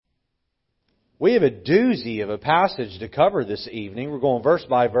We have a doozy of a passage to cover this evening. We're going verse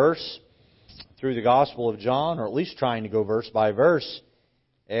by verse through the Gospel of John, or at least trying to go verse by verse.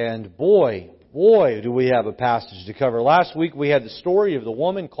 And boy, do we have a passage to cover. Last week we had the story of the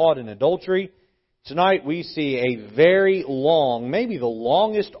woman caught in adultery. Tonight we see a very long, maybe the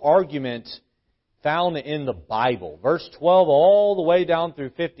longest argument found in the Bible. Verse 12 all the way down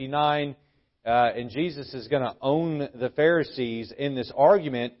through 59. And Jesus is going to own the Pharisees in this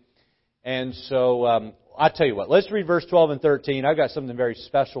argument. And so, I tell you what, let's read verse 12 and 13. I've got something very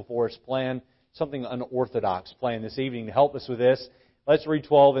special for us planned, something unorthodox planned this evening to help us with this. Let's read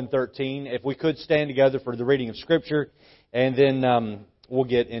 12 and 13. If we could stand together for the reading of Scripture, and then we'll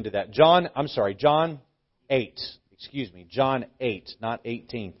get into that. John 8. John 8, not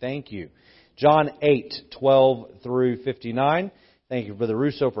 18. Thank you. John 8, 12 through 59. Thank you, Brother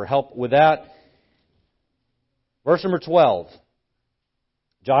Russo, for help with that. Verse number 12.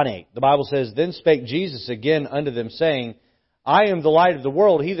 John 8, the Bible says, Then spake Jesus again unto them, saying, I am the light of the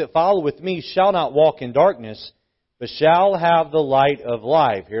world. He that followeth me shall not walk in darkness, but shall have the light of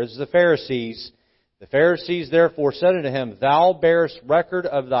life. Here's the Pharisees. The Pharisees therefore said unto him, Thou bearest record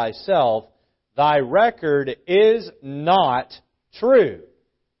of thyself. Thy record is not true.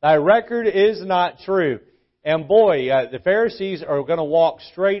 Thy record is not true. And boy, the Pharisees are going to walk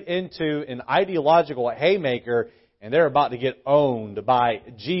straight into an ideological haymaker, and they're about to get owned by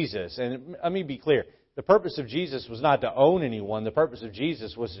Jesus. And let me be clear. The purpose of Jesus was not to own anyone. The purpose of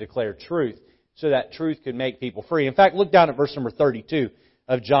Jesus was to declare truth so that truth could make people free. In fact, look down at verse number 32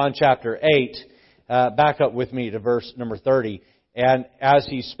 of John chapter 8. Back up with me to verse number 30. And as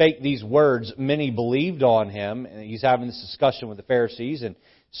he spake these words, many believed on him. And he's having this discussion with the Pharisees. And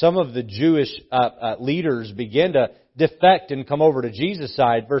some of the Jewish leaders begin to defect and come over to Jesus'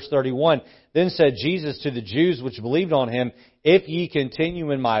 side. Verse 31, Then said Jesus to the Jews which believed on him, If ye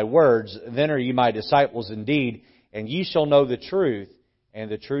continue in my words, then are ye my disciples indeed, and ye shall know the truth, and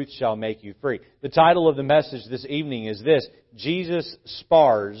the truth shall make you free. The title of the message this evening is this: Jesus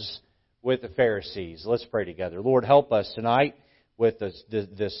spars with the Pharisees. Let's pray together. Lord, help us tonight with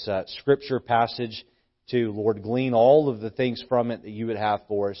this scripture passage to, Lord, glean all of the things from it that you would have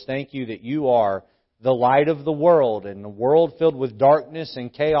for us. Thank you that you are the light of the world, and a world filled with darkness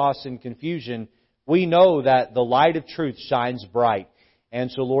and chaos and confusion. We know that the light of truth shines bright. And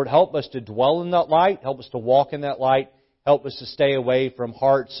so, Lord, help us to dwell in that light. Help us to walk in that light. Help us to stay away from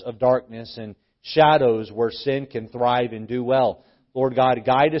hearts of darkness and shadows where sin can thrive and do well. Lord God,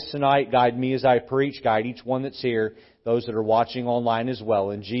 guide us tonight. Guide me as I preach. Guide each one that's here, those that are watching online as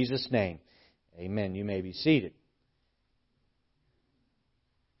well. In Jesus' name, amen. You may be seated.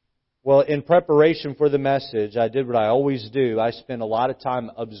 Well, in preparation for the message, I did what I always do. I spent a lot of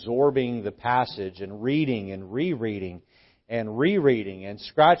time absorbing the passage and reading and rereading and rereading and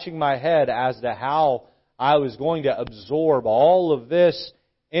scratching my head as to how I was going to absorb all of this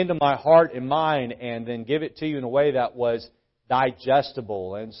into my heart and mind and then give it to you in a way that was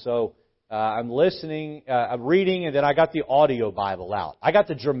digestible. And so I'm listening, I'm reading, and then I got the audio Bible out. I got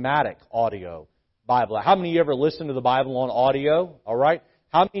the dramatic audio Bible out. How many of you ever listen to the Bible on audio? All right.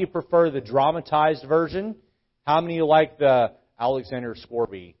 How many of you prefer the dramatized version? How many of you like the Alexander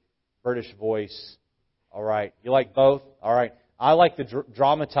Scorby British voice? All right. You like both? All right. I like the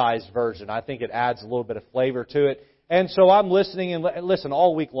dramatized version. I think it adds a little bit of flavor to it. And so I'm listening, and listen,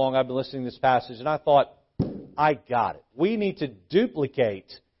 all week long I've been listening to this passage, and I thought, I got it. We need to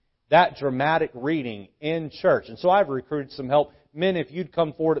duplicate that dramatic reading in church. And so I've recruited some help. Men, if you'd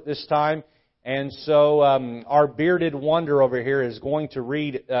come forward at this time. And so our bearded wonder over here is going to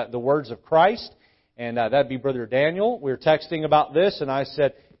read the words of Christ. And that'd be Brother Daniel. We were texting about this, and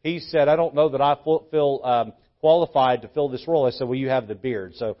he said, I don't know that I feel qualified to fill this role. I said, well, you have the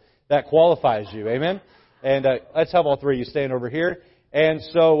beard, so that qualifies you. Amen? And let's have all three of you stand over here. And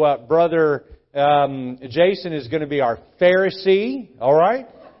so Brother Jason is going to be our Pharisee. All right?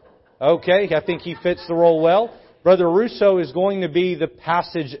 Okay, I think he fits the role well. Brother Russo is going to be the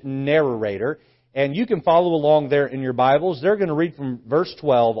passage narrator. And you can follow along there in your Bibles. They're going to read from verse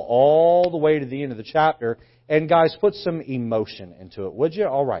 12 all the way to the end of the chapter. And guys, put some emotion into it, would you?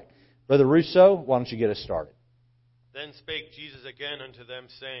 All right. Brother Russo, why don't you get us started? Then spake Jesus again unto them,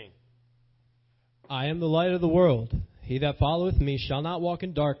 saying, I am the light of the world. He that followeth me shall not walk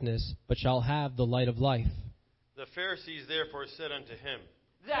in darkness, but shall have the light of life. The Pharisees therefore said unto him,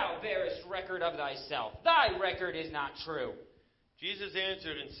 Thou bearest record of thyself. Thy record is not true. Jesus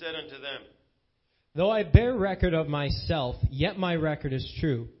answered and said unto them, Though I bear record of myself, yet my record is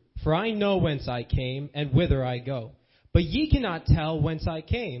true. For I know whence I came, and whither I go. But ye cannot tell whence I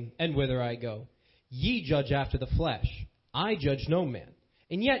came, and whither I go. Ye judge after the flesh. I judge no man.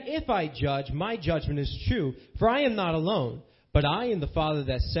 And yet if I judge, my judgment is true, for I am not alone, but I and the Father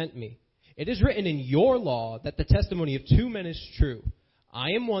that sent me. It is written in your law that the testimony of 2 men is true. I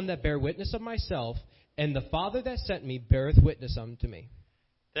am one that bear witness of myself, and the Father that sent me beareth witness unto me.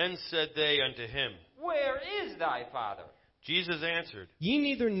 Then said they unto him, Where is thy Father? Jesus answered, Ye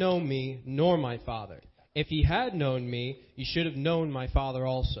neither know me nor my Father. If ye had known me, ye should have known my Father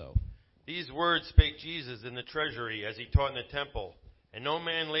also. These words spake Jesus in the treasury as he taught in the temple, and no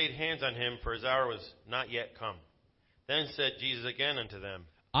man laid hands on him, for his hour was not yet come. Then said Jesus again unto them,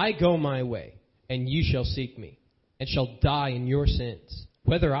 I go my way, and ye shall seek me, and shall die in your sins.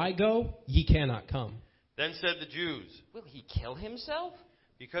 Whither I go, ye cannot come. Then said the Jews, Will he kill himself?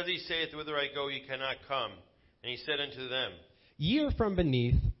 Because he saith, Whither I go, ye cannot come. And he said unto them, Ye are from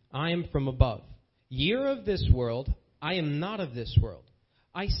beneath, I am from above. Ye are of this world, I am not of this world.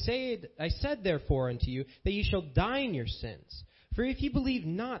 I said therefore unto you, that ye shall die in your sins. For if ye believe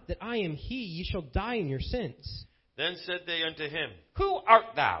not that I am he, ye shall die in your sins. Then said they unto him, Who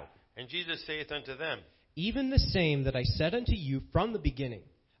art thou? and Jesus saith unto them, Even the same that I said unto you from the beginning.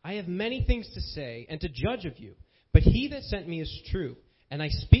 I have many things to say and to judge of you, but he that sent me is true, and I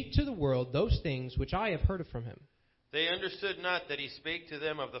speak to the world those things which I have heard from him. They understood not that he spake to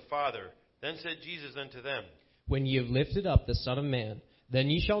them of the Father. Then said Jesus unto them, When ye have lifted up the Son of Man, then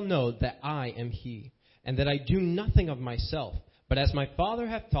ye shall know that I am he, and that I do nothing of myself, but as my Father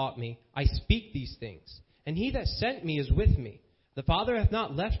hath taught me, I speak these things. And he that sent me is with me. The Father hath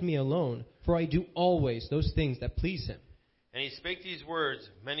not left me alone, for I do always those things that please him. And he spake these words,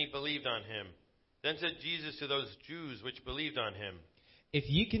 many believed on him. Then said Jesus to those Jews which believed on him, If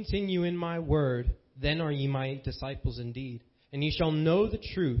ye continue in my word, then are ye my disciples indeed. And ye shall know the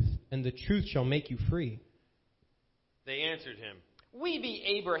truth, and the truth shall make you free. They answered him, We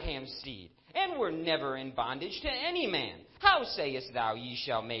be Abraham's seed, and were never in bondage to any man. How sayest thou, ye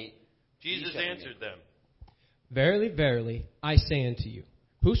shall make? Jesus answered them, Verily, verily, I say unto you,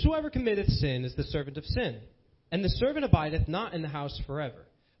 whosoever committeth sin is the servant of sin. And the servant abideth not in the house forever,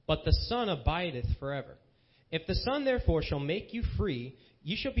 but the Son abideth forever. If the Son therefore shall make you free,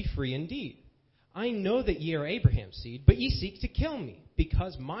 ye shall be free indeed. I know that ye are Abraham's seed, but ye seek to kill me,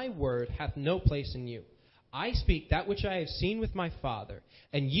 because my word hath no place in you. I speak that which I have seen with my Father,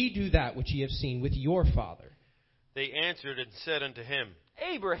 and ye do that which ye have seen with your father. They answered and said unto him,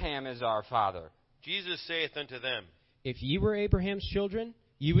 Abraham is our father. Jesus saith unto them, If ye were Abraham's children,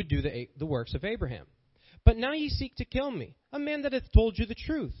 ye would do the works of Abraham. But now ye seek to kill me, a man that hath told you the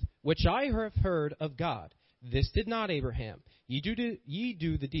truth, which I have heard of God. This did not Abraham. Ye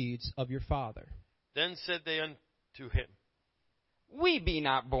do the deeds of your father. Then said they unto him, We be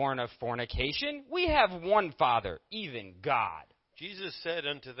not born of fornication. We have one Father, even God. Jesus said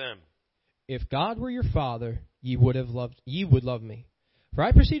unto them, If God were your father, ye would love me. For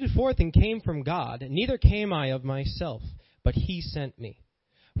I proceeded forth and came from God, neither came I of myself, but he sent me.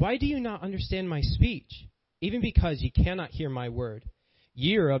 Why do you not understand my speech? Even because ye cannot hear my word.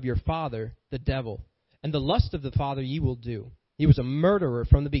 Ye are of your father, the devil, and the lust of the father ye will do. He was a murderer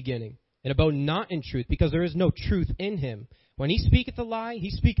from the beginning, and abode not in truth, because there is no truth in him. When he speaketh a lie, he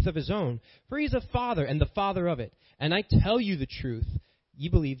speaketh of his own, for he is a father, and the father of it. And I tell you the truth, ye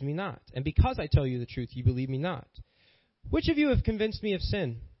believe me not. And because I tell you the truth, ye believe me not. Which of you have convinced me of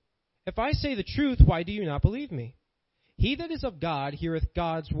sin? If I say the truth, why do you not believe me? He that is of God heareth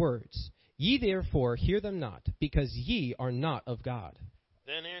God's words. Ye therefore hear them not, because ye are not of God.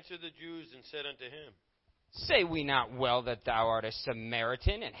 Then answered the Jews and said unto him, Say we not well that thou art a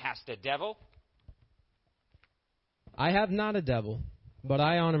Samaritan and hast a devil? I have not a devil, but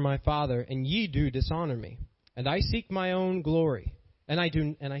I honor my Father, and ye do dishonor me. And I seek my own glory, and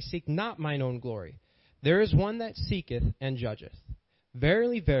I seek not mine own glory. There is one that seeketh and judgeth.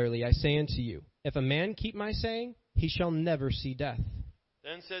 Verily, verily, I say unto you, if a man keep my saying, he shall never see death.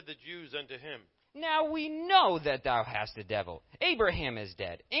 Then said the Jews unto him, Now we know that thou hast a devil. Abraham is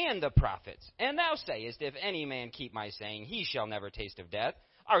dead, and the prophets. And thou sayest, If any man keep my saying, he shall never taste of death.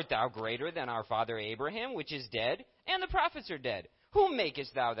 Art thou greater than our father Abraham, which is dead? And the prophets are dead. Whom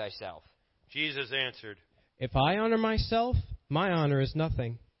makest thou thyself? Jesus answered, If I honor myself, my honor is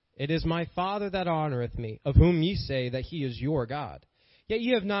nothing. It is my Father that honoreth me, of whom ye say that he is your God. Yet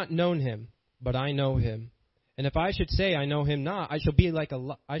ye have not known him, but I know him. And if I should say I know him not, I shall be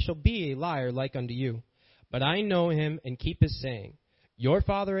a liar like unto you. But I know him and keep his saying. Your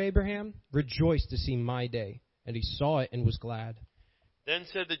father Abraham rejoiced to see my day, and he saw it and was glad. Then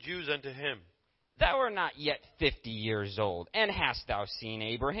said the Jews unto him, Thou art not yet 50 years old, and hast thou seen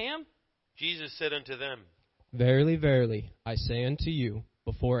Abraham? Jesus said unto them, Verily, verily, I say unto you,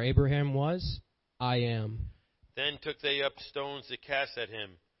 before Abraham was, I am. Then took they up stones to cast at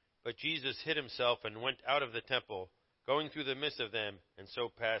him. But Jesus hid himself and went out of the temple, going through the midst of them, and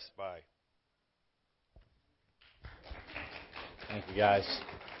so passed by. Thank you, guys.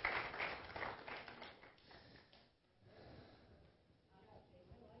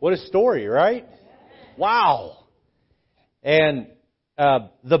 What a story, right? Wow. And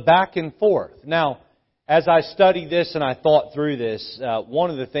the back and forth. Now, as I studied this and I thought through this, one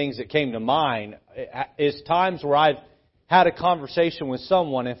of the things that came to mind is times where I've had a conversation with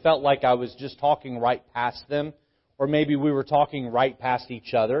someone and felt like I was just talking right past them, or maybe we were talking right past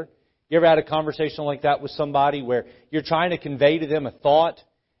each other. You ever had a conversation like that with somebody where you're trying to convey to them a thought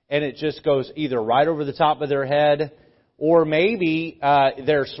and it just goes either right over the top of their head, or maybe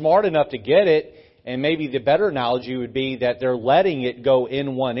they're smart enough to get it, and maybe the better analogy would be that they're letting it go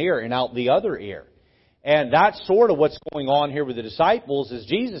in one ear and out the other ear. And that's sort of what's going on here with the disciples, is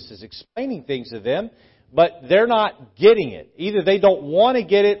Jesus is explaining things to them, but they're not getting it. Either they don't want to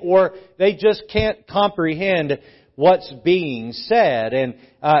get it, or they just can't comprehend what's being said. And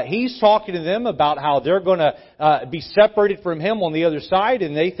He's talking to them about how they're going to be separated from Him on the other side,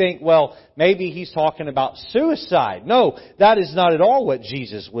 and they think, well, maybe He's talking about suicide. No, that is not at all what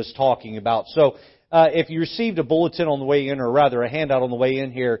Jesus was talking about. So if you received a bulletin on the way in, or rather a handout on the way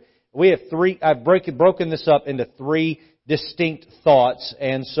in here, we have three. I've broken this up into three distinct thoughts,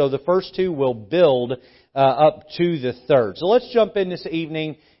 and so the first two will build up to the third. So let's jump in this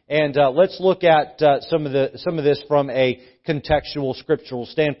evening, and let's look at some of this from a contextual, scriptural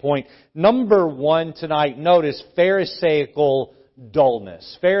standpoint. Number one tonight, notice Pharisaical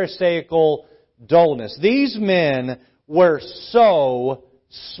dullness. Pharisaical dullness. These men were so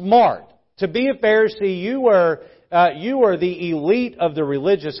smart. To be a Pharisee, you were the elite of the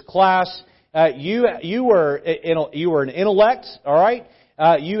religious class. You were an intellect, all right?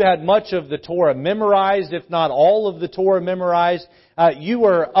 You had much of the Torah memorized, if not all of the Torah memorized. You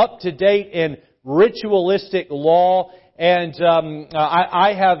were up to date in ritualistic law. And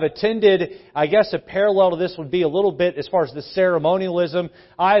I have attended, I guess a parallel to this would be a little bit as far as the ceremonialism.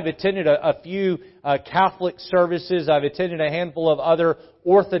 I have attended a few Catholic services. I've attended a handful of other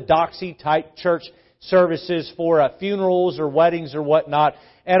orthodoxy type church services for funerals or weddings or whatnot.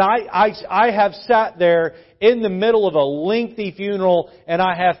 And I have sat there in the middle of a lengthy funeral, and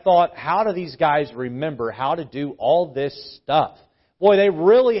I have thought, how do these guys remember how to do all this stuff? Boy, they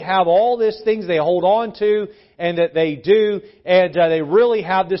really have all these things they hold on to and that they do, and they really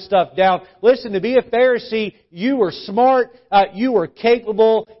have this stuff down. Listen, to be a Pharisee, you were smart, you were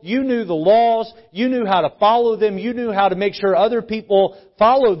capable, you knew the laws, you knew how to follow them, you knew how to make sure other people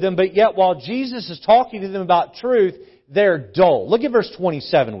followed them, but yet while Jesus is talking to them about truth, they're dull. Look at verse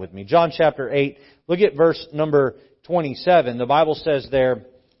 27 with me. John chapter 8, look at verse number 27. The Bible says there,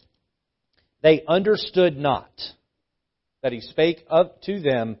 they understood not that He spake up to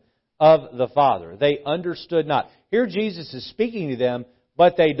them of the Father. They understood not. Here Jesus is speaking to them,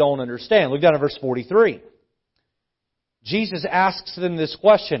 but they don't understand. Look down at verse 43. Jesus asks them this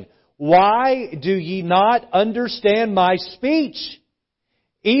question, why do ye not understand my speech?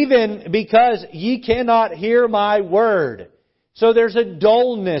 Even because ye cannot hear my word. So there's a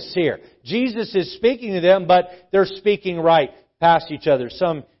dullness here. Jesus is speaking to them, but they're speaking right past each other.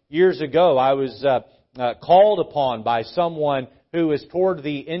 Some years ago, I was called upon by someone who was toward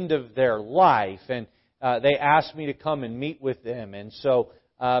the end of their life, and they asked me to come and meet with them. And so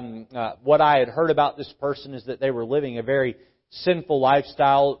what I had heard about this person is that they were living a very sinful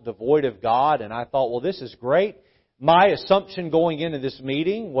lifestyle, devoid of God, and I thought, well, this is great. My assumption going into this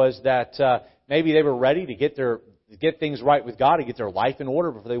meeting was that maybe they were ready to get things right with God, to get their life in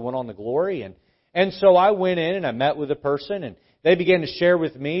order before they went on to glory. And so I went in and I met with a person, and they began to share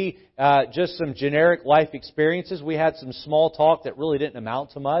with me just some generic life experiences. We had some small talk that really didn't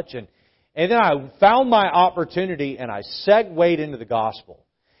amount to much. And then I found my opportunity and I segued into the gospel.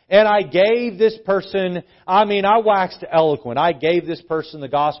 And I gave this person, I waxed eloquent. I gave this person the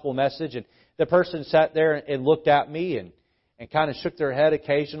gospel message, and the person sat there and looked at me and kind of shook their head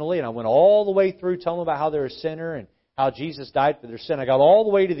occasionally. And I went all the way through telling them about how they're a sinner and how Jesus died for their sin. I got all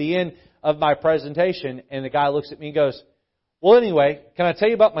the way to the end of my presentation, and the guy looks at me and goes, well, anyway, can I tell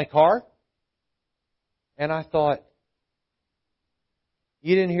you about my car? And I thought,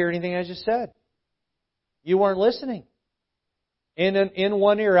 you didn't hear anything I just said. You weren't listening. In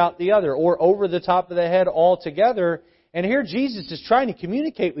one ear, out the other, or over the top of the head altogether. And here Jesus is trying to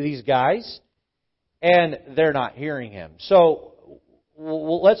communicate with these guys, and they're not hearing Him. So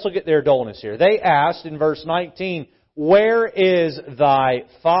let's look at their dullness here. They asked in verse 19, where is thy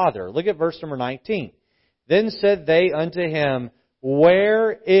Father? Look at verse number 19. Then said they unto Him,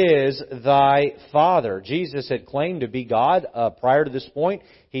 where is thy Father? Jesus had claimed to be God prior to this point.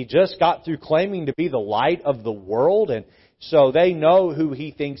 He just got through claiming to be the light of the world, and so they know who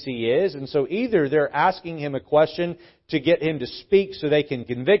He thinks He is. And so either they're asking Him a question to get Him to speak so they can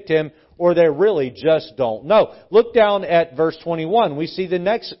convict Him, or they really just don't know. Look down at verse 21. We see the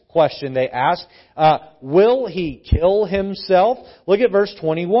next question they ask. Will He kill Himself? Look at verse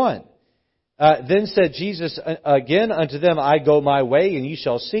 21. Then said Jesus again unto them, I go my way, and ye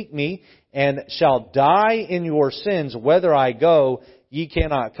shall seek me, and shall die in your sins. Whither I go, ye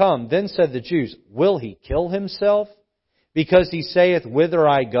cannot come. Then said the Jews, Will He kill Himself? Because He saith, Whither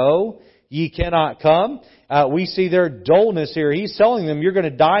I go, ye cannot come. We see their dullness here. He's telling them, you're going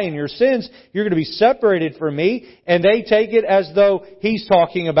to die in your sins. You're going to be separated from me. And they take it as though He's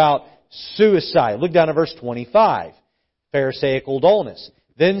talking about suicide. Look down at verse 25. Pharisaical dullness.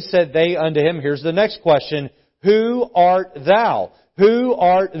 Then said they unto Him, here's the next question, Who art thou? Who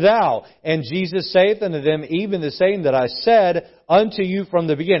art thou? And Jesus saith unto them, even the same that I said unto you from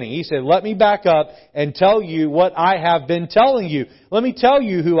the beginning. He said, let me back up and tell you what I have been telling you. Let me tell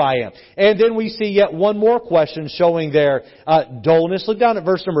you who I am. And then we see yet one more question showing their dullness. Look down at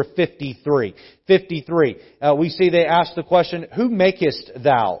verse number 53. 53. We see they ask the question, Who makest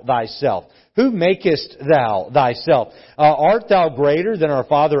thou thyself? Who makest thou thyself? Art thou greater than our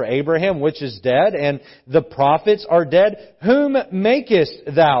father Abraham, which is dead, and the prophets are dead? Whom makest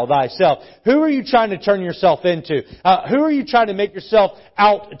thou thyself? Who are you trying to turn yourself into? Who are you trying to make yourself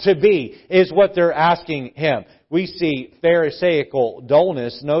out to be, is what they're asking Him. We see Pharisaical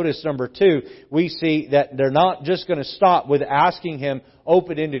dullness. Notice number 2, we see that they're not just going to stop with asking Him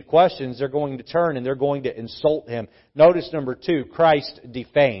open-ended questions. They're going to turn and they're going to insult Him. Notice number 2, Christ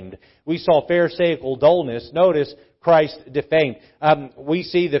defamed. We saw Pharisaical dullness. Notice Christ defamed. We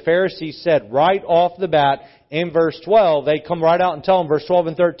see the Pharisees said right off the bat in verse 12, they come right out and tell Him, verse 12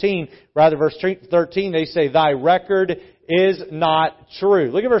 and 13, rather verse 13, they say, Thy record is not true.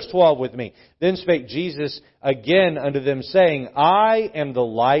 Look at verse 12 with me. Then spake Jesus again unto them, saying, I am the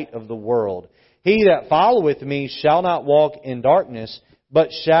light of the world. He that followeth me shall not walk in darkness, but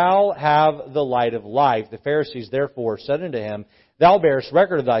shall have the light of life. The Pharisees therefore said unto Him, Thou bearest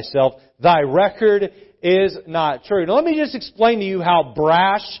record of thyself, thy record is not true. Now let me just explain to you how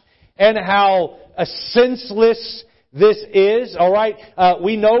brash and how senseless this is, all right?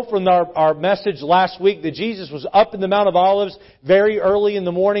 We know from our message last week that Jesus was up in the Mount of Olives very early in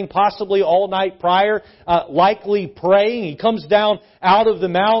the morning, possibly all night prior, likely praying. He comes down out of the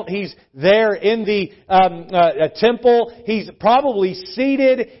mount. He's there in the temple. He's probably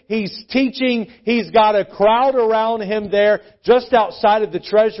seated. He's teaching. He's got a crowd around Him there just outside of the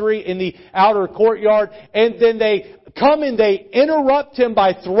treasury in the outer courtyard. And then they come and they interrupt Him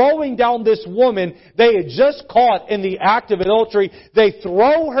by throwing down this woman they had just caught in the act of adultery. They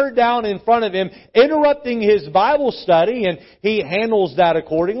throw her down in front of Him, interrupting His Bible study, and He handles that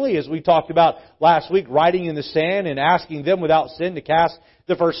accordingly, as we talked about last week, writing in the sand and asking them without sin to cast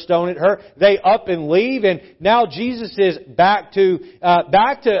the first stone at her. They up and leave, and now Jesus is back to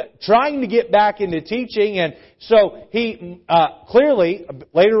trying to get back into teaching, and so He clearly,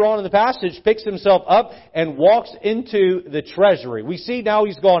 later on in the passage, picks Himself up and walks into the treasury. We see now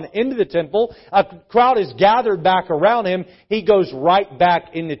He's gone into the temple. A crowd is gathered back around Him. He goes right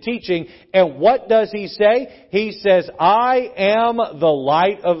back into teaching. And what does He say? He says, I am the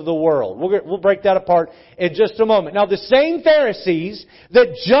light of the world. We'll break that apart in just a moment. Now, the same Pharisees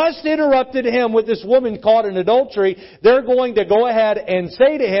that just interrupted Him with this woman caught in adultery, they're going to go ahead and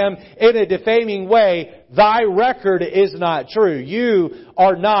say to Him in a defaming way, Thy record is not true. You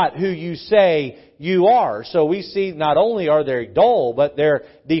are not who you say you are. So we see not only are they dull, but they're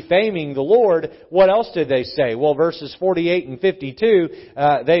defaming the Lord. What else did they say? Well, verses 48 and 52,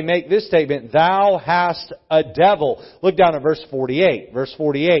 they make this statement, Thou hast a devil. Look down at verse 48. Verse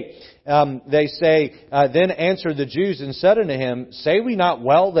 48, they say, Then answered the Jews and said unto Him, Say we not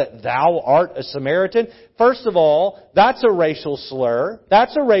well that Thou art a Samaritan? First of all, that's a racial slur.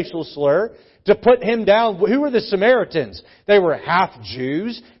 That's a racial slur. To put Him down, who were the Samaritans? They were half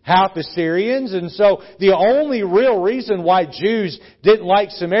Jews, half Assyrians, and so the only real reason why Jews didn't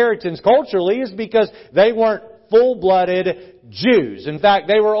like Samaritans culturally is because they weren't full-blooded Jews. In fact,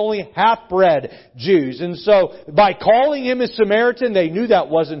 they were only half-bred Jews. And so, by calling Him a Samaritan, they knew that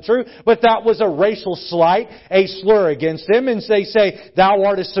wasn't true, but that was a racial slight, a slur against Him. And they say, Thou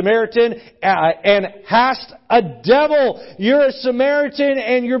art a Samaritan and hast a devil. You're a Samaritan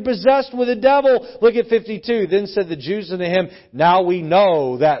and you're possessed with a devil. Look at 52. Then said the Jews unto Him, Now we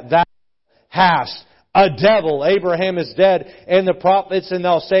know that Thou hast a devil. Abraham is dead, and the prophets, and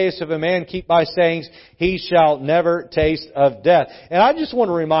thou sayest, if a man keep my sayings, he shall never taste of death. And I just want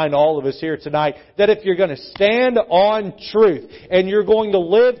to remind all of us here tonight that if you're going to stand on truth, and you're going to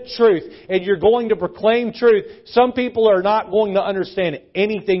live truth, and you're going to proclaim truth, some people are not going to understand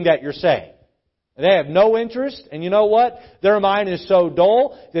anything that you're saying. They have no interest, and you know what? Their mind is so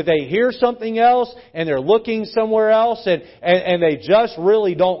dull that they hear something else, and they're looking somewhere else, and they just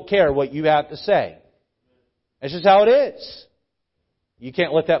really don't care what you have to say. That's just how it is. You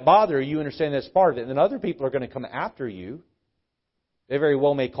can't let that bother you. You understand that's part of it. And then other people are going to come after you. They very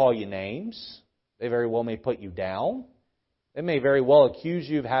well may call you names. They very well may put you down. They may very well accuse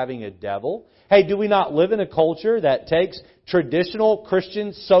you of having a devil. Hey, do we not live in a culture that takes traditional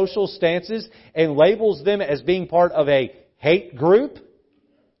Christian social stances and labels them as being part of a hate group?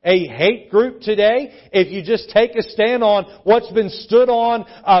 A hate group today, if you just take a stand on what's been stood on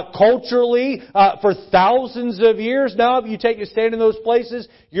culturally for thousands of years now, if you take a stand in those places,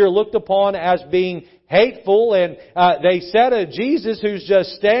 you're looked upon as being hateful. And they said of Jesus, who's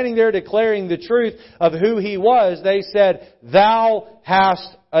just standing there declaring the truth of who He was, they said, "Thou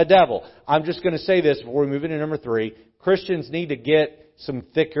hast a devil." I'm just going to say this before we move into number 3. Christians need to get some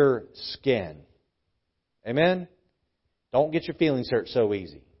thicker skin. Amen? Don't get your feelings hurt so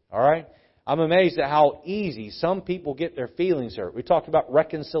easy. All right? I'm amazed at how easy some people get their feelings hurt. We talked about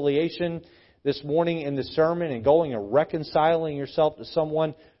reconciliation this morning in the sermon, and going and reconciling yourself to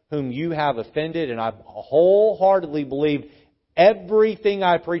someone whom you have offended. And I wholeheartedly believe everything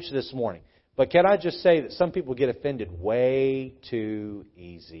I preached this morning. But can I just say that some people get offended way too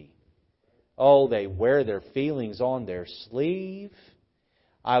easy. Oh, they wear their feelings on their sleeve.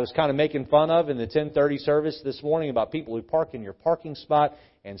 I was kind of making fun of in the 10:30 service this morning about people who park in your parking spot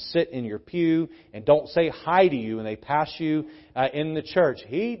and sit in your pew and don't say hi to you when they pass you in the church.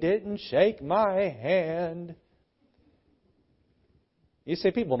 "He didn't shake my hand." You say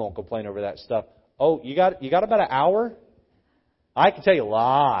people don't complain over that stuff. Oh, you got about an hour? I can tell you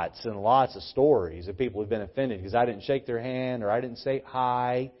lots and lots of stories of people who've been offended because I didn't shake their hand or I didn't say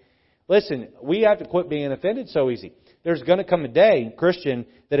hi. Listen, we have to quit being offended so easy. There's going to come a day, Christian,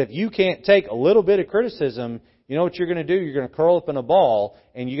 that if you can't take a little bit of criticism, you know what you're going to do? You're going to curl up in a ball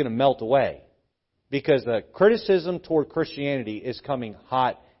and you're going to melt away. Because the criticism toward Christianity is coming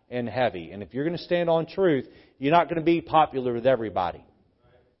hot and heavy. And if you're going to stand on truth, you're not going to be popular with everybody.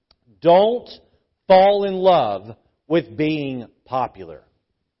 Don't fall in love with being popular.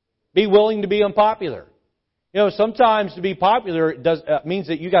 Be willing to be unpopular. You know, sometimes to be popular means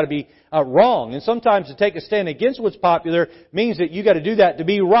that you got to be wrong. And sometimes to take a stand against what's popular means that you got to do that to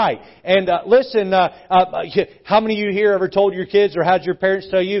be right. And listen, how many of you here ever told your kids or had your parents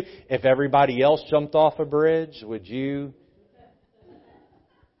tell you, if everybody else jumped off a bridge, would you?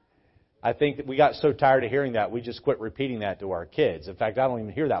 I think that we got so tired of hearing that, we just quit repeating that to our kids. In fact, I don't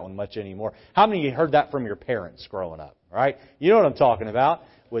even hear that one much anymore. How many of you heard that from your parents growing up? Right? You know what I'm talking about.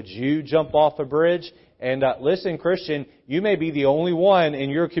 Would you jump off a bridge? And listen, Christian, you may be the only one in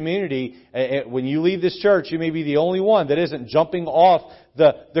your community, when you leave this church, you may be the only one that isn't jumping off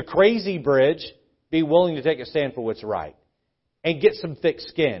the crazy bridge. Be willing to take a stand for what's right. And get some thick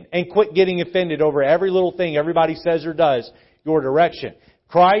skin. And quit getting offended over every little thing everybody says or does your direction.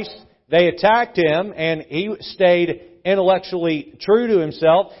 Christ, they attacked Him, and He stayed intellectually true to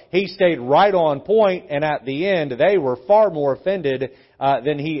Himself. He stayed right on point, and at the end, they were far more offended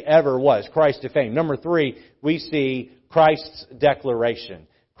than He ever was. Christ defamed. Number 3, we see Christ's declaration.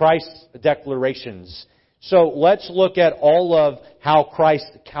 Christ's declarations. So let's look at all of how Christ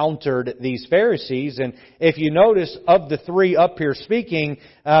countered these Pharisees. And if you notice, of the 3 up here speaking,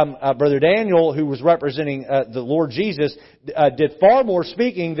 Brother Daniel, who was representing the Lord Jesus, did far more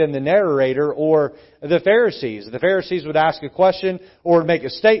speaking than the narrator or the Pharisees. The Pharisees would ask a question or make a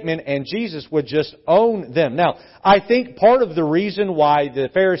statement, and Jesus would just own them. Now, I think part of the reason why the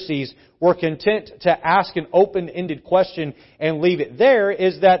Pharisees were content to ask an open-ended question and leave it there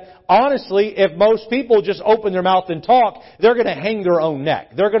is that, honestly, if most people just open their mouth and talk, they're going to hang their own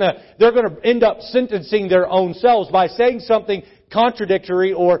neck. They're going to end up sentencing their own selves by saying something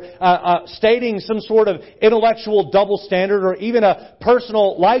contradictory or stating some sort of intellectual double standard or even a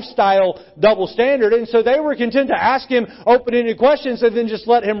personal lifestyle double standard. And so they were content to ask Him open-ended questions and then just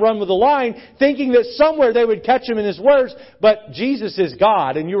let Him run with the line, thinking that somewhere they would catch Him in His words. But Jesus is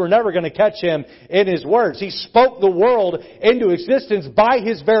God, and you were never going to catch Him in His words. He spoke the world into existence by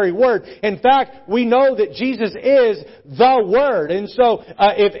His very word. In fact, we know that Jesus is the Word. And so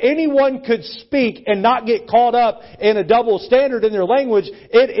if anyone could speak and not get caught up in a double standard, standard in their language,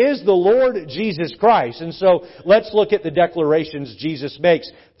 it is the Lord Jesus Christ. And so let's look at the declarations Jesus makes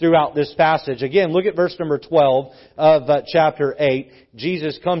throughout this passage. Again, look at verse number 12 of chapter 8.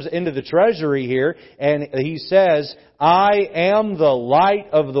 Jesus comes into the treasury here and He says, I am the light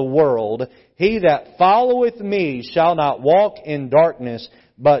of the world. He that followeth me shall not walk in darkness,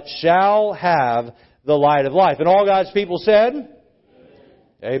 but shall have the light of life. And all God's people said,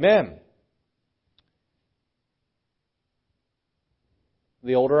 Amen.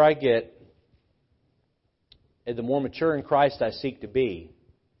 The older I get, and the more mature in Christ I seek to be,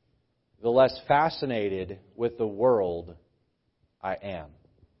 the less fascinated with the world I am.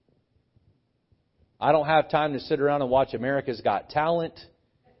 I don't have time to sit around and watch America's Got Talent.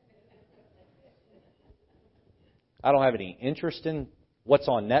 I don't have any interest in what's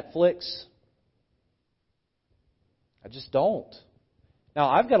on Netflix. I just don't. Now,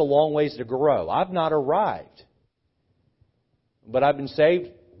 I've got a long ways to grow. I've not arrived. But I've been saved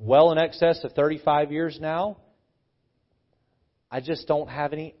well in excess of 35 years now. I just don't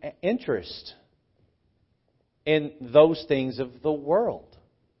have any interest in those things of the world.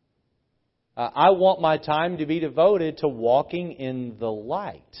 I want my time to be devoted to walking in the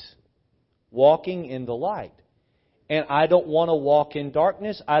light. Walking in the light. And I don't want to walk in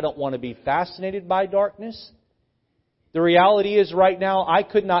darkness. I don't want to be fascinated by darkness. The reality is right now, I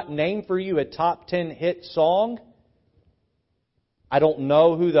could not name for you a top 10 hit song. I don't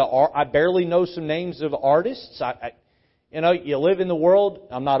know I barely know some names of artists. You live in the world.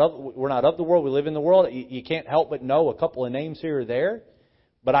 We're not of the world. We live in the world. You can't help but know a couple of names here or there.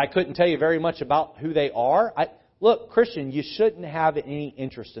 But I couldn't tell you very much about who they are. Look, Christian, you shouldn't have any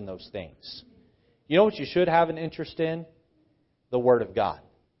interest in those things. You know what you should have an interest in? The Word of God.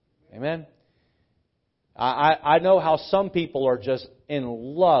 Amen? I know how some people are just in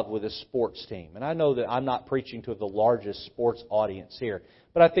love with a sports team. And I know that I'm not preaching to the largest sports audience here.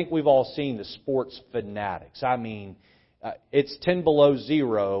 But I think we've all seen the sports fanatics. I mean, it's 10 below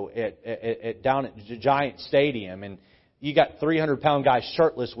zero down at Giant Stadium. And you got 300-pound guy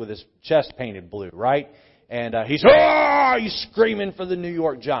shirtless with his chest painted blue, right? And he's screaming for the New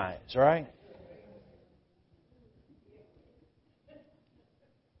York Giants, right?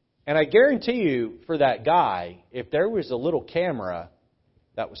 And I guarantee you, for that guy, if there was a little camera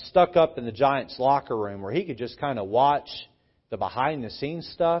that was stuck up in the Giants' locker room where he could just kind of watch the behind-the-scenes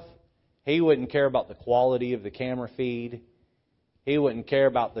stuff, he wouldn't care about the quality of the camera feed. He wouldn't care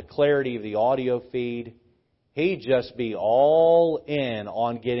about the clarity of the audio feed. He'd just be all in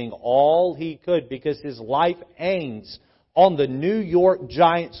on getting all he could because his life hangs on the New York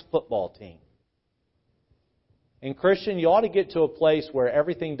Giants football team. And Christian, you ought to get to a place where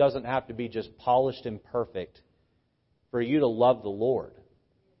everything doesn't have to be just polished and perfect for you to love the Lord.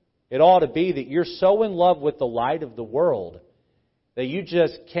 It ought to be that you're so in love with the light of the world that you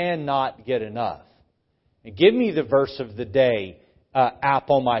just cannot get enough. And give me the verse of the day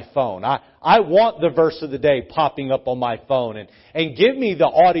app on my phone. I want the verse of the day popping up on my phone. And give me the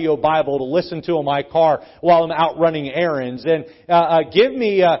audio Bible to listen to in my car while I'm out running errands. And give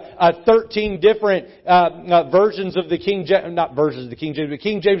me 13 different versions of the King James, not versions of the King James, but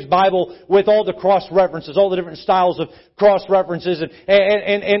King James Bible with all the cross references, all the different styles of cross references.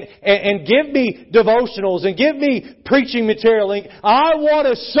 And give me devotionals and give me preaching material. I want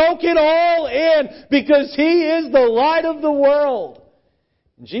to soak it all in because He is the light of the world.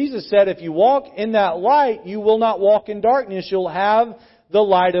 Jesus said, if you walk in that light, you will not walk in darkness. You'll have the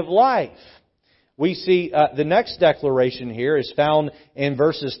light of life. We see the next declaration here is found in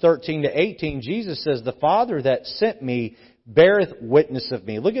verses 13 to 18. Jesus says, the Father that sent me beareth witness of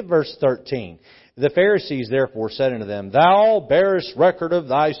me. Look at verse 13. The Pharisees therefore said unto them, Thou bearest record of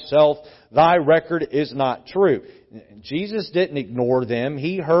thyself, thy record is not true. Jesus didn't ignore them.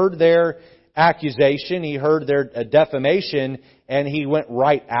 He heard their accusation, he heard their defamation, and He went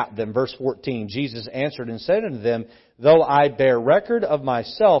right at them. Verse 14, Jesus answered and said unto them, Though I bear record of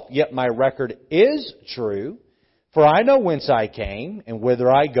myself, yet my record is true. For I know whence I came, and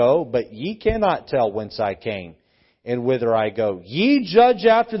whither I go, but ye cannot tell whence I came, and whither I go. Ye judge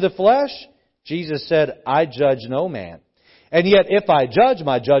after the flesh? Jesus said, I judge no man. And yet if I judge,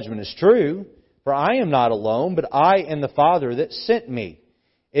 my judgment is true. For I am not alone, but I and the Father that sent me.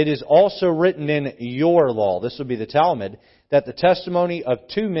 It is also written in your law, this would be the Talmud, that the testimony of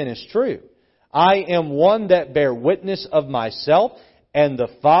two men is true. I am one that bear witness of myself, and the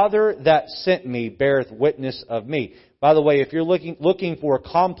Father that sent me beareth witness of me. By the way, if you're looking for a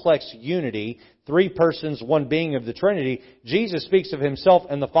complex unity, three persons, one being of the Trinity, Jesus speaks of Himself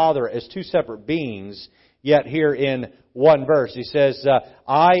and the Father as two separate beings yet here in one verse. He says,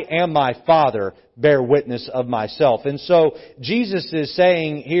 I and my Father bear witness of myself. And so Jesus is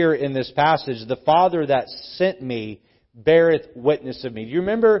saying here in this passage, the Father that sent me beareth witness of me.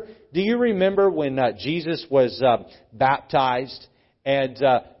 Do you remember when Jesus was baptized and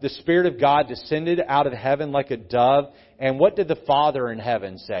the Spirit of God descended out of heaven like a dove? And what did the Father in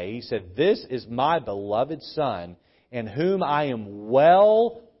heaven say? He said, this is my beloved Son, in whom I am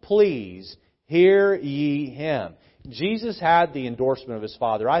well pleased. Hear ye Him. Jesus had the endorsement of His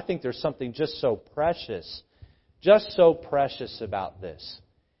Father. I think there's something just so precious about this.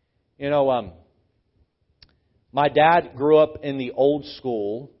 You know, my dad grew up in the old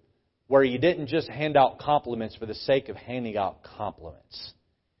school where you didn't just hand out compliments for the sake of handing out compliments.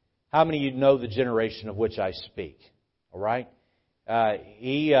 How many of you know the generation of which I speak? All right?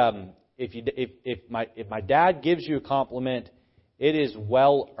 If my dad gives you a compliment, it is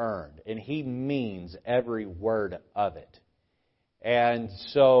well earned, and he means every word of it. And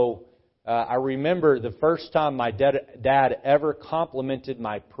so I remember the first time my dad ever complimented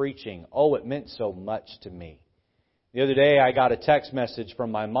my preaching. Oh, it meant so much to me. The other day I got a text message from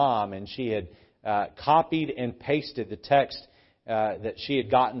my mom, and she had copied and pasted the text that she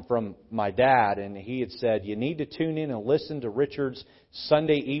had gotten from my dad, and he had said, you need to tune in and listen to Richard's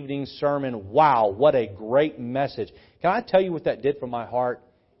Sunday evening sermon. Wow, what a great message. Can I tell you what that did for my heart?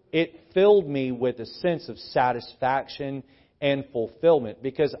 It filled me with a sense of satisfaction and fulfillment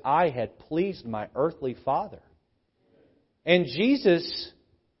because I had pleased my earthly Father. And Jesus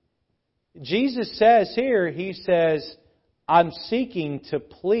says here, He says, I'm seeking to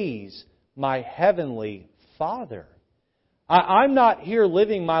please my heavenly Father. I'm not here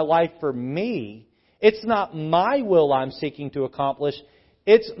living my life for me. It's not my will I'm seeking to accomplish.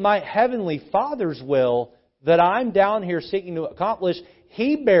 It's my heavenly Father's will that I'm down here seeking to accomplish.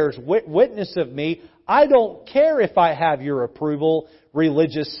 He bears witness of me. I don't care if I have your approval,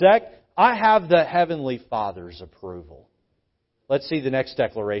 religious sect. I have the heavenly Father's approval. Let's see the next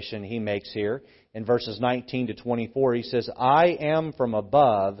declaration He makes here. In verses 19 to 24, He says, I am from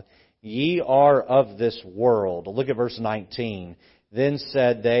above, ye are of this world. Look at verse 19. Then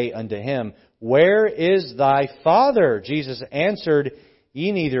said they unto Him, where is thy Father? Jesus answered,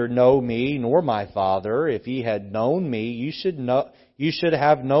 ye neither know me nor my Father. If ye had known me, you should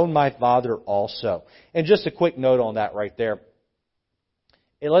have known my Father also. And just a quick note on that right there.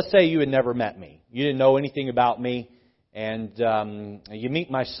 Let's say you had never met me. You didn't know anything about me. And you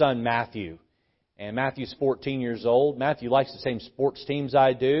meet my son Matthew. And Matthew's 14 years old. Matthew likes the same sports teams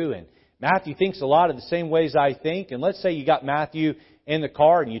I do. And Matthew thinks a lot of the same ways I think. And let's say you got Matthew in the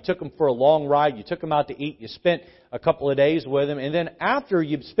car and you took him for a long ride. You took him out to eat. You spent a couple of days with him. And then after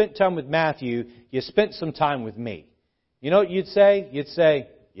you've spent time with Matthew, you spent some time with me. You know what you'd say? You'd say,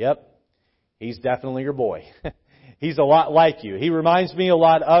 yep, he's definitely your boy. He's a lot like you. He reminds me a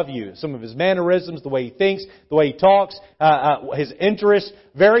lot of you. Some of his mannerisms, the way he thinks, the way he talks, his interests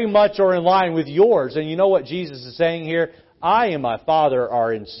very much are in line with yours. And you know what Jesus is saying here? I and my Father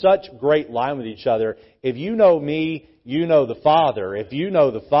are in such great line with each other. If you know me, you know the Father. If you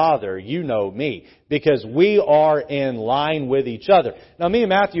know the Father, you know me. Because we are in line with each other. Now, me and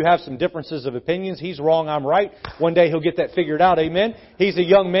Matthew have some differences of opinions. He's wrong, I'm right. One day he'll get that figured out, amen? He's a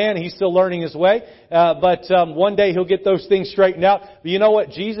young man. He's still learning his way. But one day he'll get those things straightened out. But you know what?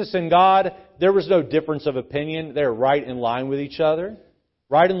 Jesus and God, there was no difference of opinion. They're right in line with each other.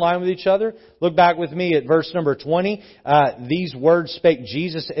 Right in line with each other. Look back with me at verse number 20. These words spake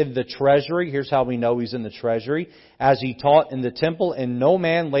Jesus in the treasury. Here's how we know He's in the treasury. As He taught in the temple, and no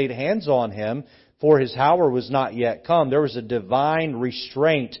man laid hands on Him, for His hour was not yet come. There was a divine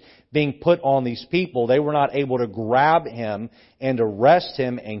restraint being put on these people. They were not able to grab Him and arrest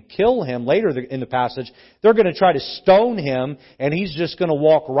Him and kill Him. Later in the passage, they're going to try to stone Him, and He's just going to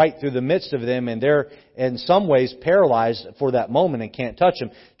walk right through the midst of them, and they're in some ways paralyzed for that moment and can't touch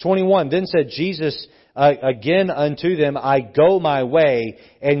Him. 21, then said Jesus again unto them, I go my way,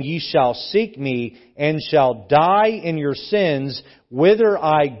 and ye shall seek me, and shall die in your sins. Whither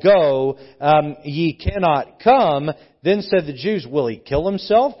I go, ye cannot come. Then said the Jews, will He kill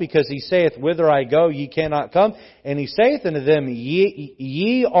Himself? Because He saith, whither I go, ye cannot come. And He saith unto them,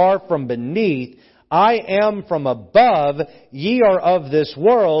 ye are from beneath, I am from above. Ye are of this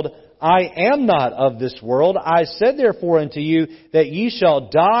world, I am not of this world. I said therefore unto you, that ye shall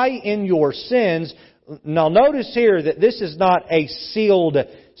die in your sins. Now notice here that this is not a sealed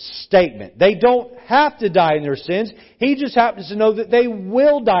statement. They don't have to die in their sins. He just happens to know that they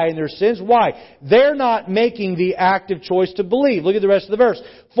will die in their sins. Why? They're not making the active choice to believe. Look at the rest of the verse.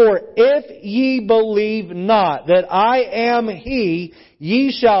 For if ye believe not that I am He,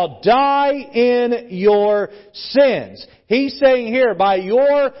 ye shall die in your sins. He's saying here, by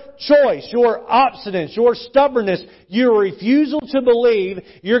your choice, your obstinance, your stubbornness, your refusal to believe,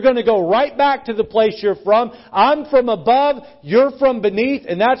 you're going to go right back to the place you're from. I'm from above, you're from beneath,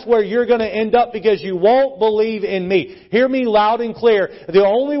 and that's where you're going to end up because you won't believe in me. Hear me loud and clear. The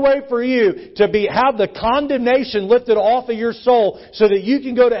only way for you to have the condemnation lifted off of your soul so that you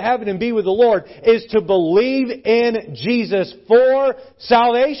can go to heaven and be with the Lord is to believe in Jesus for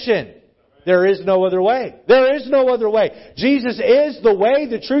salvation. There is no other way. There is no other way. Jesus is the way,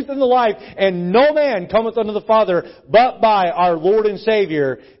 the truth, and the life, and no man cometh unto the Father but by our Lord and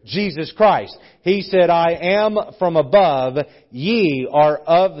Savior, Jesus Christ. He said, I am from above, ye are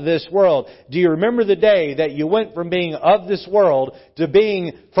of this world. Do you remember the day that you went from being of this world to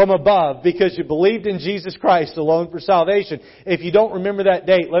being from above because you believed in Jesus Christ alone for salvation? If you don't remember that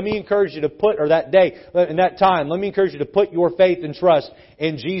date, let me encourage you to put your faith and trust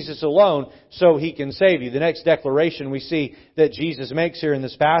in Jesus alone so He can save you. The next declaration we see that Jesus makes here in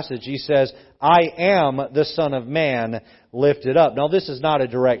this passage, He says, I am the Son of Man lifted up. Now this is not a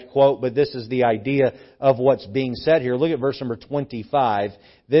direct quote, but this is the idea of what's being said here. Look at verse number 25.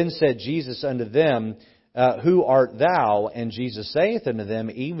 Then said Jesus unto them, Who art thou? And Jesus saith unto them,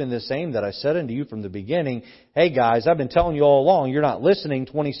 Even the same that I said unto you from the beginning. Hey guys, I've been telling you all along, you're not listening.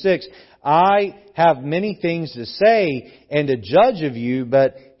 26. I have many things to say and to judge of you,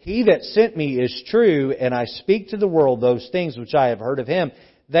 but He that sent me is true, and I speak to the world those things which I have heard of Him.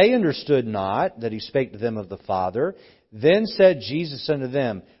 They understood not that He spake to them of the Father. Then said Jesus unto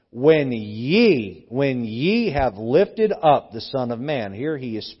them, When ye have lifted up the Son of Man. Here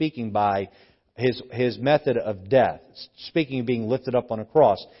He is speaking by His method of death. Speaking of being lifted up on a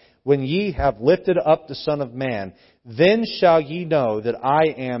cross. When ye have lifted up the Son of Man, then shall ye know that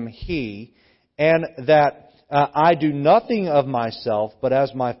I am He, and that I do nothing of myself, but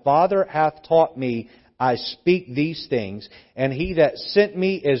as my Father hath taught me, I speak these things, and He that sent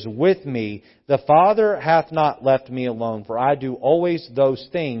me is with me. The Father hath not left me alone, for I do always those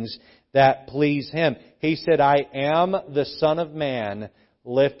things that please Him. He said, I am the Son of Man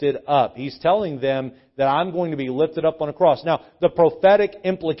lifted up. He's telling them that I'm going to be lifted up on a cross. Now, the prophetic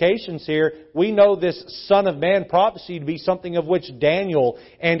implications here, we know this Son of Man prophecy to be something of which Daniel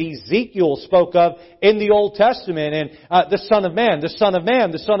and Ezekiel spoke of in the Old Testament. And the Son of Man, the Son of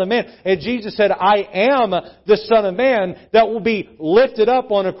Man, the Son of Man. And Jesus said, I am the Son of Man that will be lifted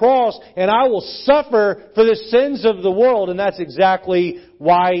up on a cross, and I will suffer for the sins of the world. And that's exactly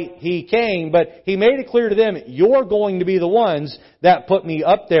why He came. But He made it clear to them, you're going to be the ones that put me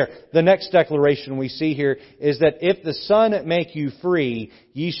up there. The next declaration we see here is that if the Son make you free,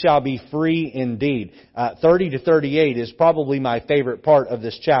 ye shall be free indeed. 30 to 38 is probably my favorite part of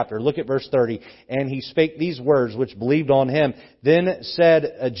this chapter. Look at verse 30. And He spake these words which believed on Him. Then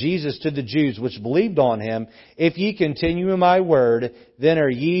said Jesus to the Jews which believed on Him, If ye continue in my word, then are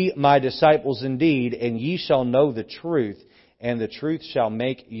ye my disciples indeed, and ye shall know the truth, and the truth shall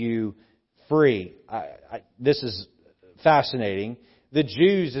make you free. This is fascinating. The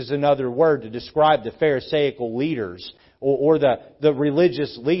Jews is another word to describe the Pharisaical leaders or the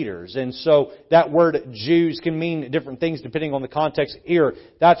religious leaders. And so that word Jews can mean different things depending on the context here.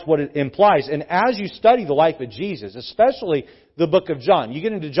 That's what it implies. And as you study the life of Jesus, especially the book of John, you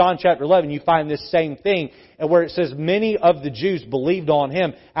get into John chapter 11, you find this same thing, and where it says many of the Jews believed on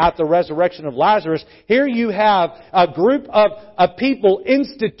Him at the resurrection of Lazarus. Here you have a group of people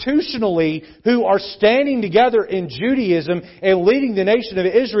institutionally who are standing together in Judaism and leading the nation of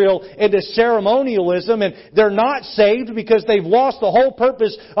Israel into ceremonialism, and they're not saved because they've lost the whole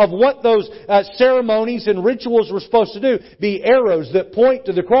purpose of what those ceremonies and rituals were supposed to do, be arrows that point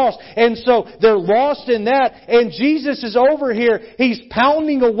to the cross. And so they're lost in that, and Jesus is over here. He's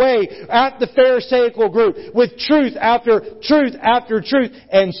pounding away at the Pharisaical group with truth after truth after truth.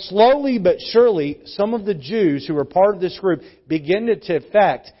 And slowly but surely, some of the Jews who are part of this group begin to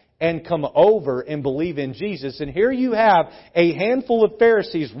defect and come over and believe in Jesus. And here you have a handful of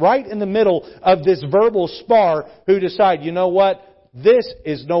Pharisees right in the middle of this verbal spar who decide, you know what? This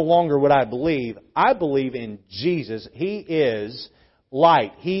is no longer what I believe. I believe in Jesus. He is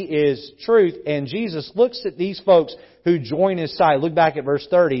light. He is truth. And Jesus looks at these folks who join His side. Look back at verse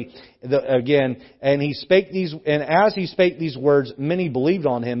 30 again. And as He spake these words, many believed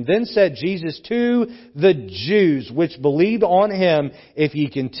on Him. Then said Jesus to the Jews which believed on Him, If ye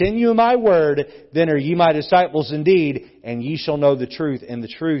continue in my word, then are ye my disciples indeed, and ye shall know the truth, and the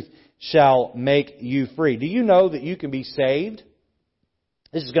truth shall make you free. Do you know that you can be saved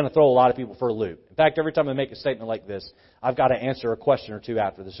This is going to throw a lot of people for a loop. In fact, every time I make a statement like this, I've got to answer a question or two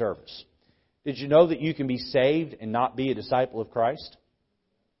after the service. Did you know that you can be saved and not be a disciple of Christ?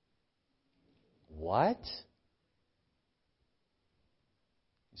 What?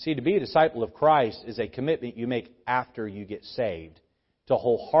 See, to be a disciple of Christ is a commitment you make after you get saved to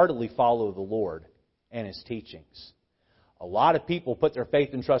wholeheartedly follow the Lord and His teachings. A lot of people put their faith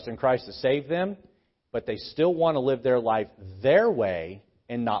and trust in Christ to save them, but they still want to live their life their way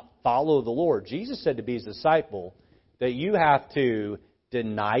and not follow the Lord. Jesus said to be His disciple that you have to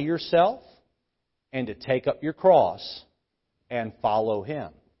deny yourself and to take up your cross and follow Him.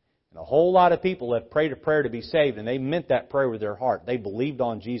 And a whole lot of people have prayed a prayer to be saved, and they meant that prayer with their heart. They believed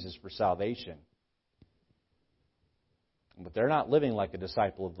on Jesus for salvation. But they're not living like a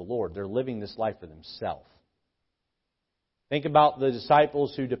disciple of the Lord. They're living this life for themselves. Think about the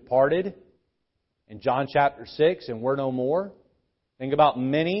disciples who departed in John chapter 6 and were no more. Think about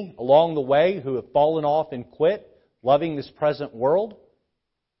many along the way who have fallen off and quit loving this present world.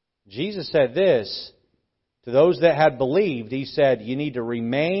 Jesus said this to those that had believed. He said, you need to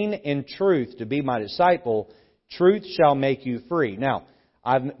remain in truth to be my disciple. Truth shall make you free. Now,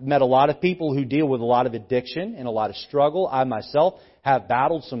 I've met a lot of people who deal with a lot of addiction and a lot of struggle. I myself have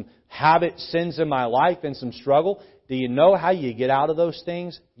battled some habit sins in my life and some struggle. Do you know how you get out of those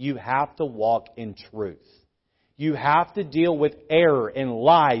things? You have to walk in truth. You have to deal with error and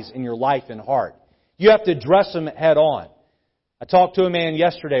lies in your life and heart. You have to address them head on. I talked to a man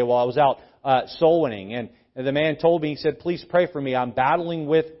yesterday while I was out soul winning, and the man told me, he said, please pray for me. I'm battling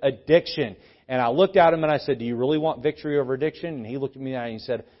with addiction. And I looked at him and I said, do you really want victory over addiction? And he looked at me and he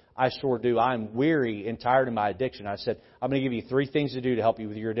said, I sure do. I'm weary and tired of my addiction. I said, I'm going to give you 3 things to do to help you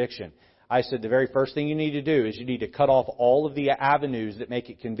with your addiction. I said, the very first thing you need to do is you need to cut off all of the avenues that make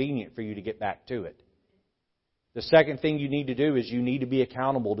it convenient for you to get back to it. The second thing you need to do is you need to be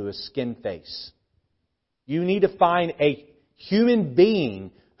accountable to a skin face. You need to find a human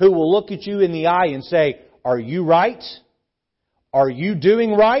being who will look at you in the eye and say, are you right? Are you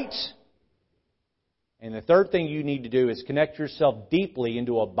doing right? And the third thing you need to do is connect yourself deeply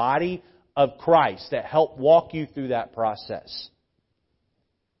into a body of Christ that help walk you through that process.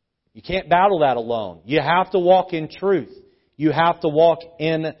 You can't battle that alone. You have to walk in truth. You have to walk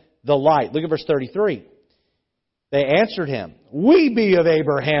in the light. Look at verse 33. They answered him, we be of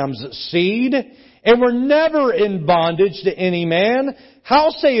Abraham's seed, and were never in bondage to any man. How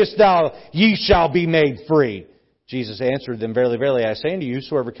sayest thou, ye shall be made free? Jesus answered them, verily, verily, I say unto you,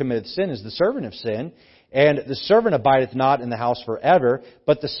 whosoever committeth sin is the servant of sin. And the servant abideth not in the house forever,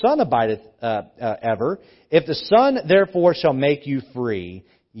 but the Son abideth ever. If the Son therefore shall make you free,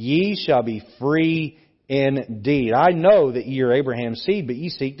 ye shall be free indeed. I know that ye are Abraham's seed, but ye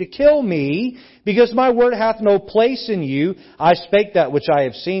seek to kill me, because my word hath no place in you. I spake that which I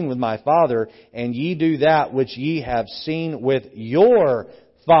have seen with my Father, and ye do that which ye have seen with your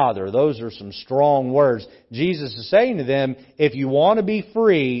Father. Those are some strong words. Jesus is saying to them, if you want to be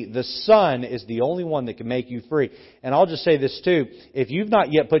free, the Son is the only one that can make you free. And I'll just say this too. If you've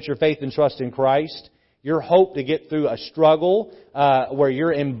not yet put your faith and trust in Christ, your hope to get through a struggle where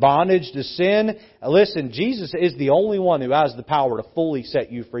you're in bondage to sin, listen, Jesus is the only one who has the power to fully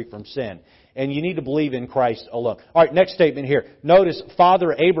set you free from sin. And you need to believe in Christ alone. All right, next statement here. Notice,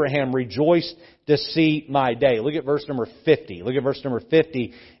 Father Abraham rejoiced to see my day. Look at verse number 50. Look at verse number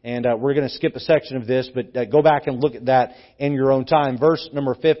 50. And we're going to skip a section of this, but go back and look at that in your own time. Verse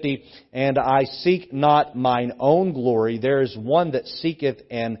number 50. And I seek not mine own glory. There is one that seeketh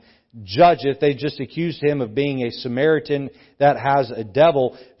and judgeth. They just accused him of being a Samaritan that has a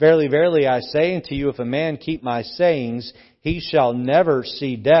devil. Verily, verily, I say unto you, if a man keep my sayings, he shall never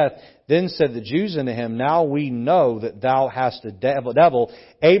see death. Then said the Jews unto him, now we know that thou hast a devil.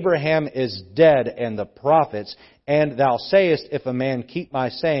 Abraham is dead, and the prophets. And thou sayest, if a man keep my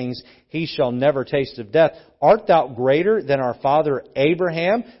sayings, he shall never taste of death. Art thou greater than our father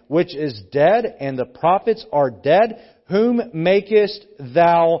Abraham, which is dead, and the prophets are dead? Whom makest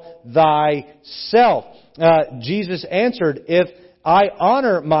thou thyself? Jesus answered, if I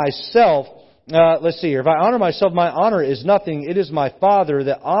honor myself, if I honor myself, my honor is nothing. It is my Father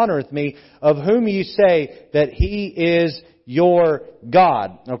that honoreth me, of whom ye say that He is your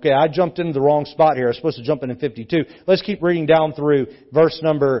God. Okay, I jumped into the wrong spot here. I was supposed to jump in 52. Let's keep reading down through verse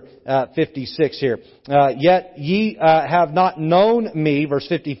number 56 here. Yet ye have not known me, verse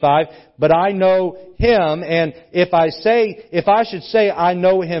 55, but I know Him. And if I should say I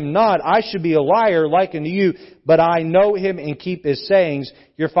know Him not, I should be a liar like unto you. But I know Him and keep His sayings.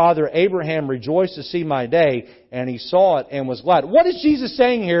 Your father Abraham rejoiced to see my day, and he saw it and was glad. What is Jesus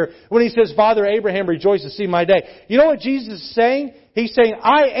saying here when He says, Father Abraham rejoiced to see my day? You know what Jesus is saying? He's saying,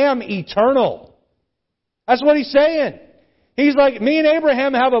 I am eternal. That's what He's saying. He's like, me and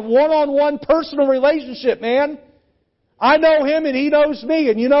Abraham have a one-on-one personal relationship, man. I know him and he knows me.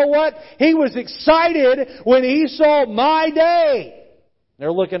 And you know what? He was excited when he saw my day.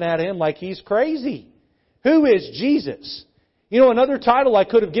 They're looking at him like he's crazy. Who is Jesus? You know, another title I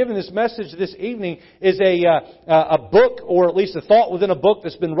could have given this message this evening is a book, or at least a thought within a book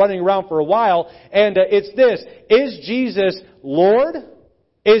that's been running around for a while. And it's this: is Jesus Lord?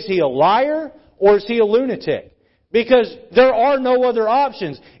 Is He a liar? Or is He a lunatic? Because there are no other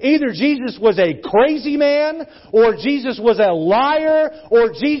options. Either Jesus was a crazy man, or Jesus was a liar,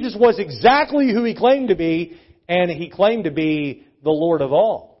 or Jesus was exactly who He claimed to be, and He claimed to be the Lord of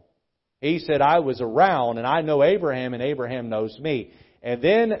all. He said, I was around, and I know Abraham, and Abraham knows me. And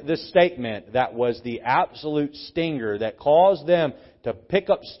then the statement that was the absolute stinger that caused them to pick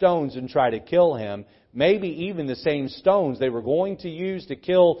up stones and try to kill Him, maybe even the same stones they were going to use to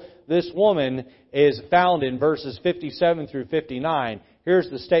kill this woman, is found in verses 57 through 59. Here's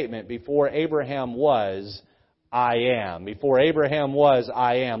the statement: before Abraham was, I am. Before Abraham was,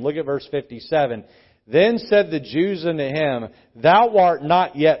 I am. Look at verse 57. Then said the Jews unto him, Thou art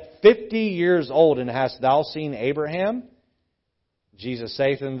not yet 50 years old, and hast thou seen Abraham? Jesus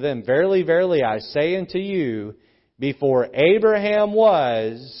saith unto them, Verily, verily, I say unto you, before Abraham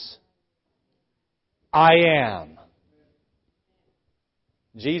was, I am.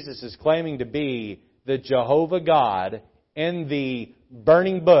 Jesus is claiming to be the Jehovah God in the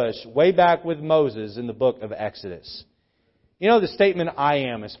burning bush way back with Moses in the book of Exodus. You know, the statement I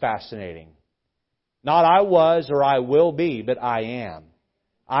am is fascinating. Not I was or I will be, but I am.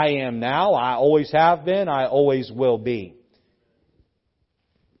 I am now, I always have been, I always will be.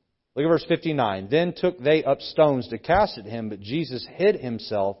 Look at verse 59. Then took they up stones to cast at Him, but Jesus hid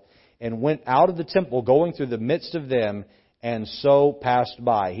Himself and went out of the temple, going through the midst of them, and so passed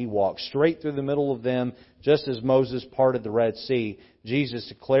by. He walked straight through the middle of them, just as Moses parted the Red Sea. Jesus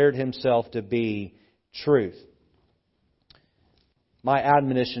declared Himself to be truth. My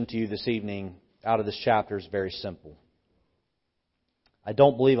admonition to you this evening out of this chapter is very simple. I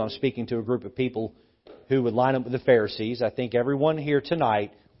don't believe I'm speaking to a group of people who would line up with the Pharisees. I think everyone here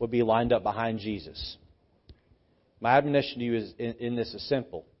tonight would be lined up behind Jesus. My admonition to you in this is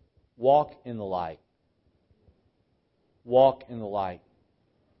simple. Walk in the light. Walk in the light.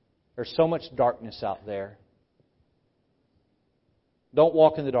 There's so much darkness out there. Don't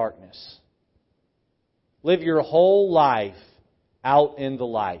walk in the darkness. Live your whole life out in the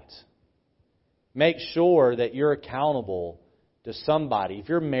light. Make sure that you're accountable to somebody. If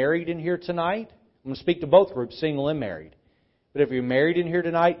you're married in here tonight, I'm going to speak to both groups, single and married. But if you're married in here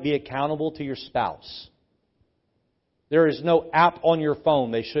tonight, be accountable to your spouse. There is no app on your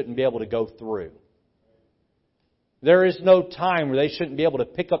phone they shouldn't be able to go through. There is no time where they shouldn't be able to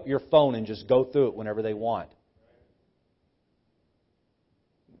pick up your phone and just go through it whenever they want.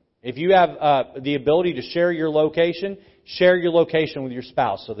 If you have the ability to share your location with your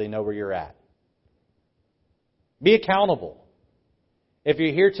spouse so they know where you're at. Be accountable. If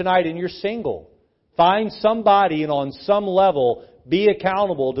you're here tonight and you're single, find somebody and on some level be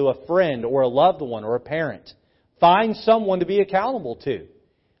accountable to a friend or a loved one or a parent. Find someone to be accountable to.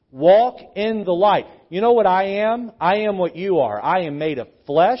 Walk in the light. You know what I am? I am what you are. I am made of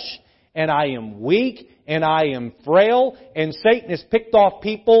flesh, and I am weak, and I am frail, and Satan has picked off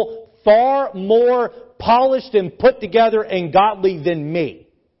people far more polished and put together and godly than me.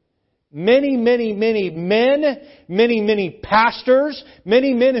 Many, many, many men, many pastors,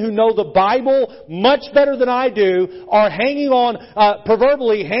 many men who know the Bible much better than I do are hanging on,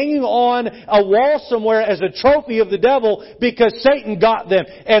 proverbially hanging on a wall somewhere as a trophy of the devil because Satan got them.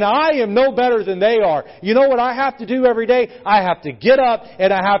 And I am no better than they are. You know what I have to do every day? I have to get up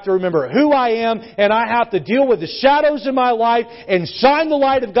and I have to remember who I am, and I have to deal with the shadows in my life and shine the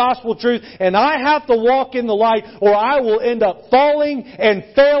light of gospel truth, and I have to walk in the light or I will end up falling and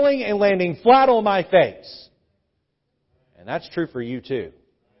failing and landing flat on my face. And that's true for you too.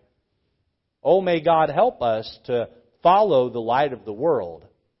 Oh, may God help us to follow the light of the world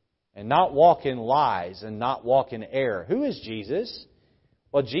and not walk in lies and not walk in error. Who is Jesus?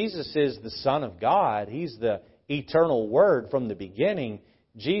 Well, Jesus is the Son of God. He's the eternal Word from the beginning.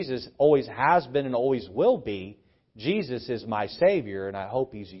 Jesus always has been and always will be. Jesus is my Savior, and I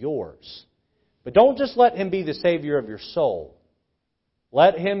hope He's yours. But don't just let Him be the Savior of your soul.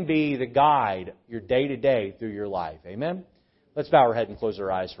 Let Him be the guide your day-to-day through your life. Amen? Let's bow our head and close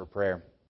our eyes for prayer.